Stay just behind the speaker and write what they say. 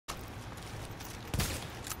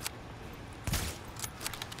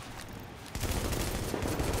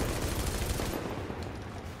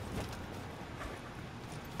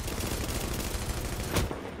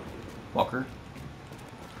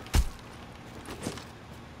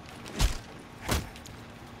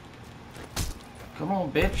Come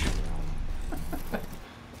on, bitch.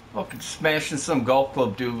 Fucking smashing some golf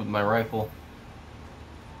club dude with my rifle.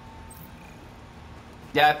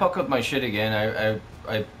 Yeah, I fuck with my shit again.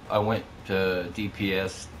 I went to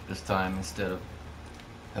DPS this time instead of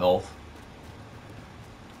health.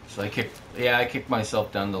 So I kicked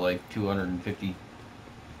myself down to like 250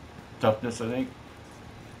 toughness, I think.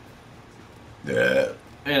 Yeah.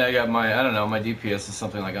 And I got I don't know, my DPS is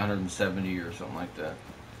something like 170 or something like that.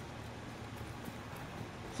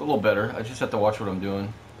 It's a little better. I just have to watch what I'm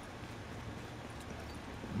doing.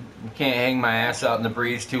 You can't hang my ass out in the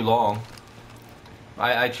breeze too long.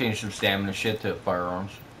 I changed some stamina shit to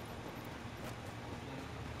firearms.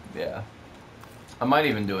 Yeah. I might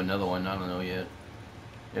even do another one, I don't know yet.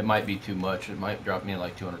 It might be too much. It might drop me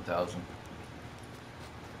like 200,000.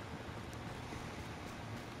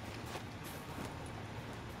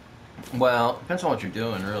 Well, depends on what you're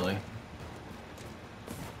doing, really.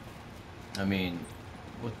 I mean,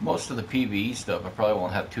 with most of the PvE stuff, I probably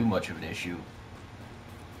won't have too much of an issue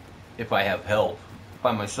if I have help.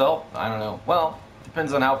 By myself, I don't know. Well,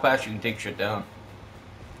 depends on how fast you can take shit down.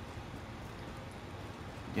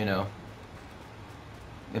 You know,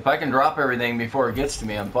 if I can drop everything before it gets to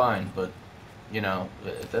me, I'm fine. But, you know,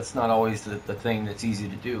 that's not always the thing that's easy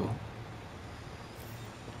to do.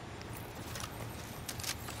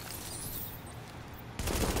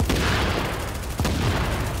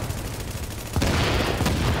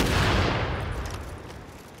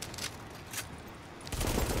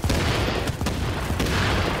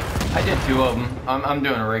 I did 2 of them. I'm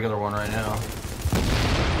doing a regular one right now.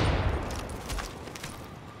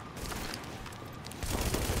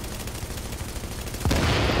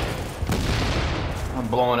 I'm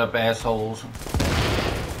blowing up assholes.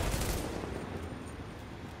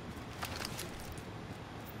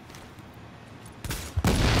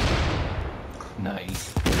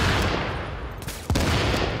 Nice.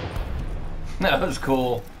 That was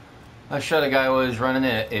cool. I shot a guy who was running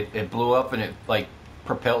it. It blew up and it like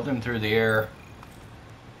propelled him through the air.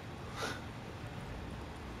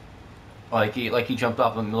 Like he jumped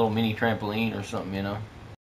off a little mini trampoline or something, you know.